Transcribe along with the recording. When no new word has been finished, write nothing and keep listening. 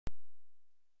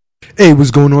Hey,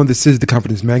 what's going on? This is the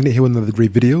Confidence Magnet here with another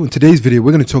great video. In today's video,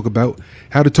 we're going to talk about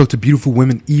how to talk to beautiful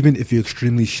women even if you're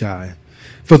extremely shy.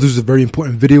 I felt this was a very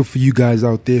important video for you guys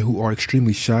out there who are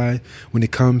extremely shy when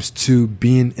it comes to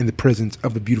being in the presence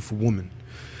of a beautiful woman.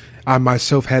 I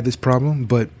myself had this problem,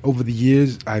 but over the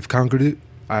years, I've conquered it.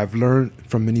 I've learned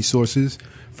from many sources,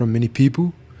 from many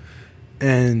people,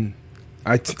 and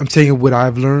I'm taking what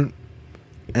I've learned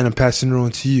and I'm passing it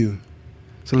on to you.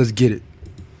 So let's get it.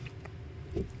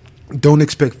 Don't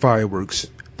expect fireworks.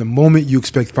 The moment you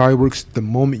expect fireworks, the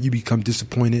moment you become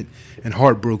disappointed and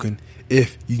heartbroken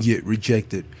if you get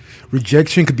rejected.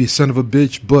 Rejection could be a son of a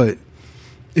bitch, but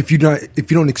if you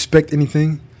don't expect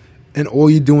anything and all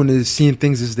you're doing is seeing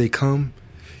things as they come,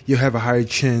 you'll have a higher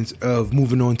chance of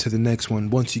moving on to the next one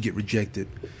once you get rejected.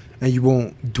 And you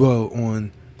won't dwell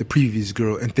on the previous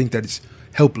girl and think that it's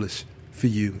helpless for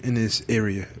you in this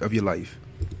area of your life.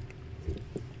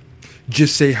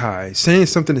 Just say hi. Saying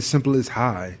something as simple as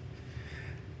hi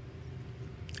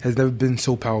has never been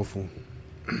so powerful.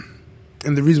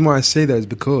 And the reason why I say that is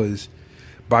because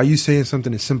by you saying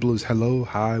something as simple as hello,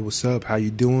 hi, what's up, how you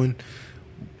doing,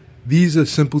 these are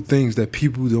simple things that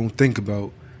people don't think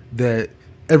about that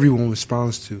everyone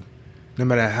responds to. No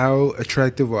matter how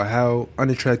attractive or how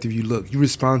unattractive you look, you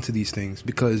respond to these things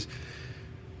because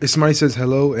if somebody says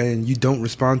hello and you don't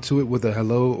respond to it with a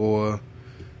hello or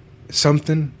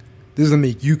something, this doesn't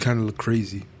make you kind of look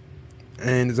crazy.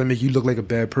 And it doesn't make you look like a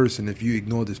bad person if you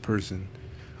ignore this person.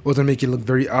 Or it doesn't make it look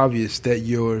very obvious that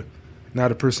you're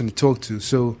not a person to talk to.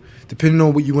 So depending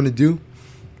on what you want to do,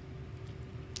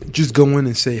 just go in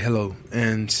and say hello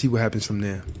and see what happens from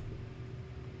there.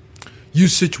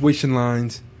 Use situation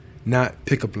lines, not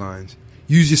pickup lines.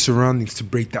 Use your surroundings to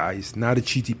break the ice, not a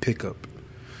cheaty pickup.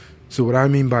 So what I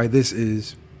mean by this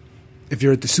is, if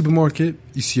you're at the supermarket,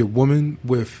 you see a woman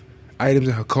with items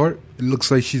in her cart, it looks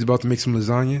like she's about to make some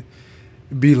lasagna,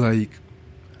 be like,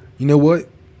 you know what?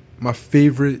 My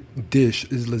favorite dish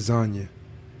is lasagna.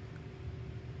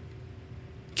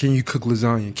 Can you cook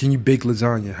lasagna? Can you bake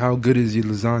lasagna? How good is your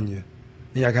lasagna?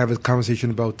 And I can have a conversation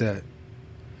about that.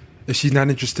 If she's not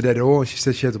interested at all, and she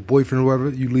says she has a boyfriend or whatever,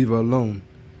 you leave her alone.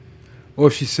 Or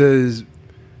if she says,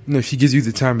 she gives you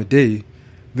the time of day,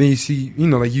 then you see,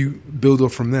 like you build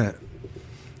up from that.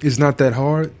 It's not that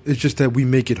hard. It's just that we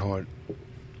make it hard.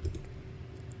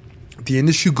 The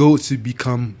initial goal is to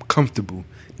become comfortable,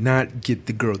 not get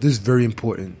the girl. This is very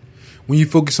important. When you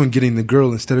focus on getting the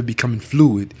girl instead of becoming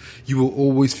fluid, you will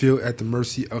always feel at the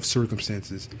mercy of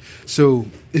circumstances. So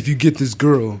if you get this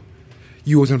girl,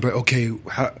 you always gonna be like, okay,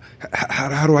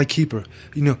 how do I keep her?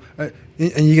 And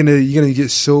you're gonna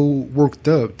get so worked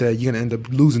up that you're gonna end up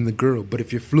losing the girl. But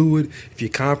if you're fluid, if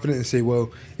you're confident and say,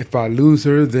 well, if I lose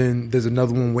her, then there's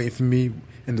another one waiting for me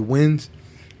in the wings,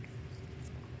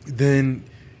 then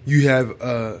you have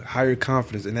a higher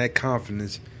confidence, and that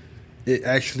confidence, it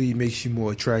actually makes you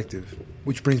more attractive.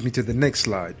 Which brings me to the next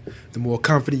slide. The more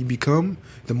confident you become,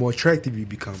 the more attractive you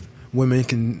become.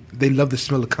 Women they love the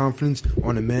smell of confidence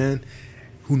on a man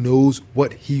who knows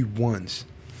what he wants.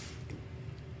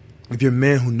 If you're a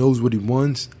man who knows what he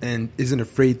wants and isn't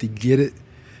afraid to get it,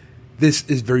 this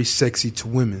is very sexy to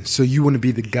women. So you want to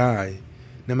be the guy,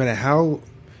 no matter how,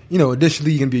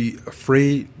 initially you're going to be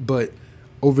afraid, but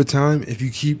over time, if you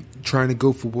keep trying to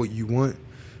go for what you want,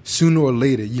 sooner or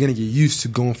later, you're going to get used to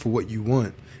going for what you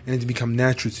want, and it's become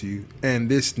natural to you. And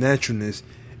this naturalness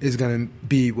is going to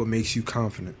be what makes you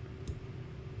confident.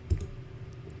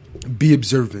 Be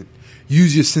observant.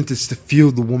 Use your senses to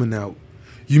feel the woman out.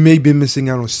 You may be missing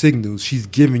out on signals she's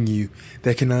giving you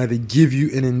that can either give you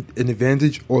an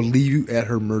advantage or leave you at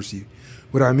her mercy.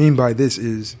 What I mean by this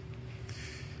is,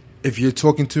 if you're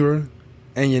talking to her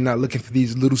and you're not looking for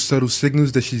these little subtle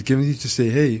signals that she's giving you to say,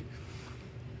 hey,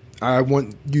 I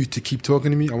want you to keep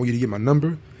talking to me. I want you to get my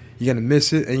number. You're going to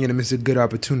miss it, and you're going to miss a good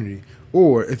opportunity.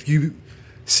 Or if you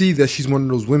see that she's one of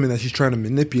those women that she's trying to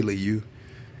manipulate you,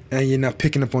 and you're not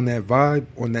picking up on that vibe,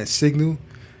 on that signal,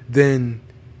 then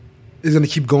it's going to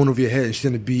keep going over your head. She's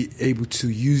going to be able to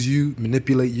use you,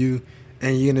 manipulate you,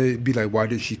 and you're going to be like, why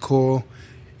did she call?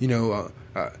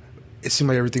 It seemed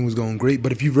like everything was going great.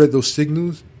 But if you read those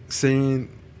signals saying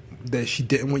that she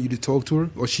didn't want you to talk to her,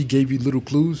 or she gave you little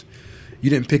clues, you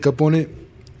didn't pick up on it,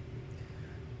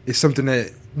 it's something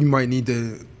that you might need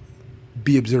to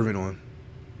be observant on.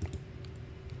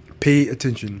 Pay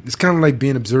attention. It's kind of like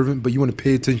being observant, but you want to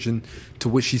pay attention to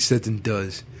what she says and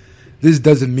does. This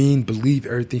doesn't mean believe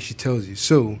everything she tells you.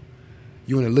 So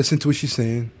you want to listen to what she's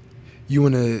saying. You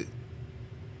want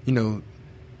to,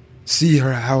 see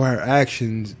how her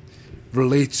actions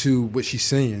relate to what she's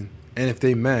saying. And if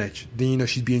they match, then you know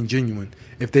she's being genuine.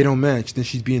 If they don't match, then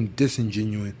she's being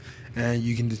disingenuine. And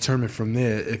you can determine from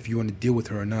there if you want to deal with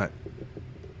her or not.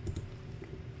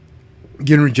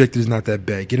 Getting rejected is not that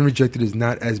bad. Getting rejected is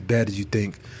not as bad as you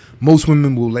think. Most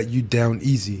women will let you down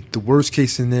easy. The worst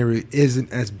case scenario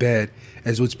isn't as bad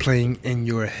as what's playing in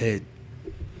your head.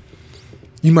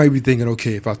 You might be thinking,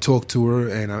 okay, if I talk to her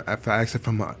and if I ask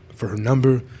her for her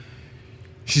number,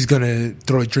 she's going to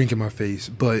throw a drink in my face.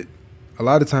 But a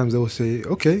lot of times they'll say,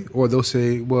 okay, or they'll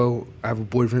say, well, I have a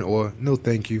boyfriend, or no,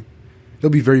 thank you. They'll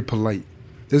be very polite.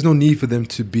 There's no need for them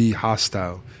to be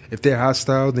hostile. If they're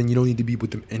hostile, then you don't need to be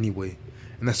with them anyway.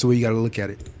 And that's the way you got to look at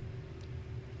it.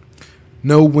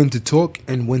 Know when to talk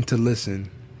and when to listen.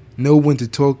 Know when to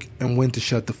talk and when to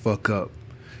shut the fuck up.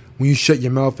 When you shut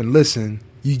your mouth and listen,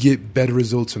 you get better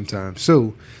results sometimes.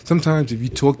 So, sometimes if you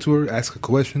talk to her, ask her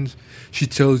questions, she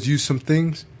tells you some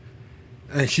things,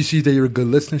 and she sees that you're a good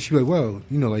listener, she'll be like, well,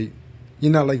 you know, like,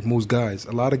 you're not like most guys.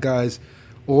 A lot of guys,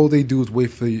 all they do is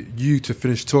wait for you to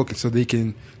finish talking so they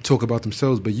can talk about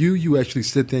themselves. But you actually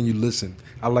sit there and you listen.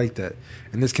 I like that.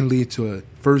 And this can lead to a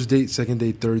first date, second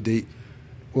date, third date,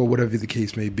 or whatever the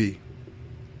case may be.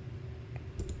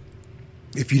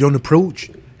 If you don't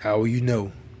approach, how will you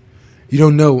know? You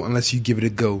don't know unless you give it a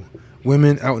go.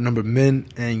 Women outnumber men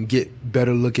and get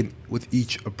better looking with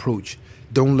each approach.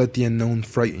 Don't let the unknown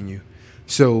frighten you.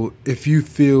 So if you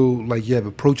feel like you have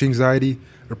approach anxiety,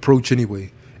 approach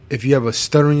anyway. If you have a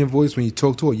stutter in your voice when you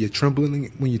talk to her, you're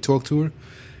trembling when you talk to her,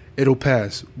 it'll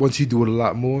pass. Once you do it a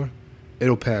lot more,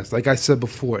 it'll pass. Like I said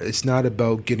before, it's not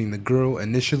about getting the girl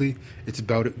initially. It's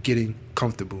about getting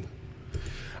comfortable.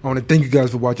 I want to thank you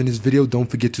guys for watching this video. Don't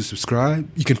forget to subscribe.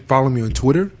 You can follow me on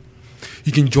Twitter.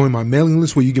 You can join my mailing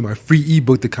list where you get my free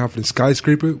ebook, The Confident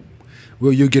Skyscraper,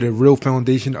 where you'll get a real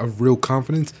foundation of real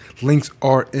confidence. Links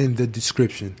are in the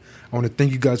description. I want to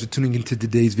thank you guys for tuning into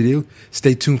today's video.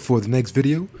 Stay tuned for the next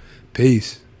video.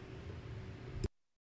 Peace.